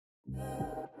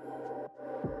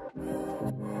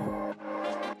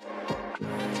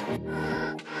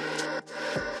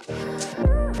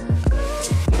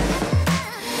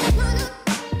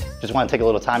Just want to take a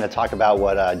little time to talk about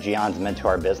what GYEON's meant to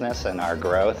our business and our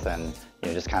growth, and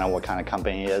just kind of what kind of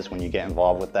company it is when you get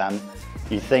involved with them.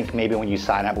 You think maybe when you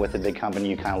sign up with a big company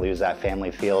you kind of lose that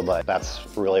family feel, but that's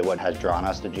really what has drawn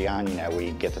us to GYEON.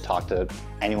 We get to talk to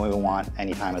anyone we want,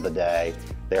 any time of the day.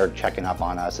 They're checking up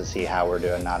on us to see how we're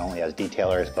doing, not only as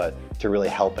detailers, but to really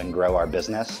help and grow our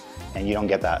business. And you don't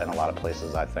get that in a lot of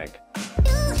places, I think.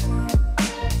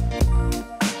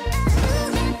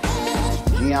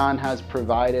 GYEON has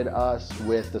provided us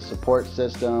with the support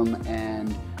system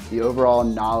and the overall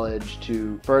knowledge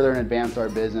to further and advance our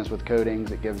business with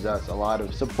coatings. It gives us a lot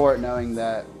of support knowing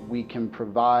that we can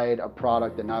provide a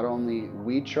product that not only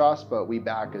we trust, but we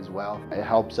back as well. It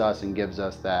helps us and gives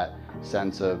us that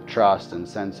sense of trust and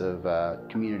sense of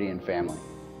community and family.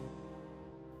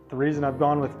 The reason I've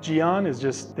gone with GYEON is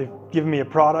just they've given me a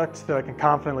product that I can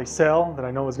confidently sell, that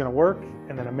I know is going to work,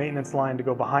 and then a maintenance line to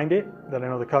go behind it that I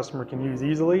know the customer can use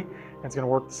easily, and it's going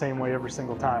to work the same way every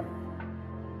single time.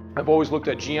 I've always looked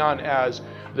at GYEON as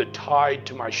the tide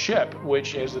to my ship,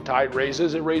 which as the tide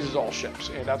raises, it raises all ships,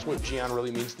 and that's what GYEON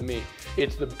really means to me.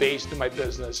 It's the base to my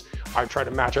business. I try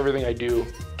to match everything I do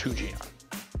to GYEON.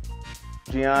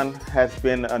 GYEON has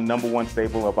been a #1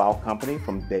 staple of our company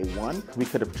from day one. We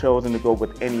could have chosen to go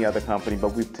with any other company,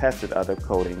 but we've tested other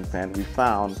coatings and we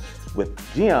found with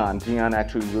GYEON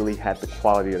actually really had the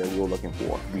quality that we were looking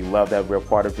for. We love that we're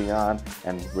part of GYEON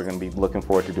and we're going to be looking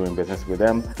forward to doing business with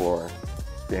them for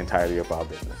the entirety of our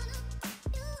business.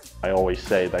 I always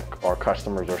say that our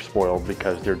customers are spoiled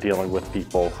because they're dealing with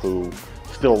people who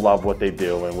still love what they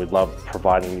do, and we love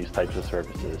providing these types of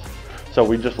services. So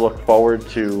we just look forward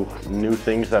to new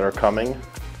things that are coming.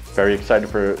 Very excited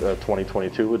for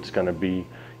 2022. It's going to be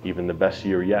even the best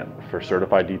year yet for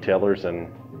certified detailers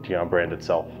and GYEON brand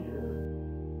itself.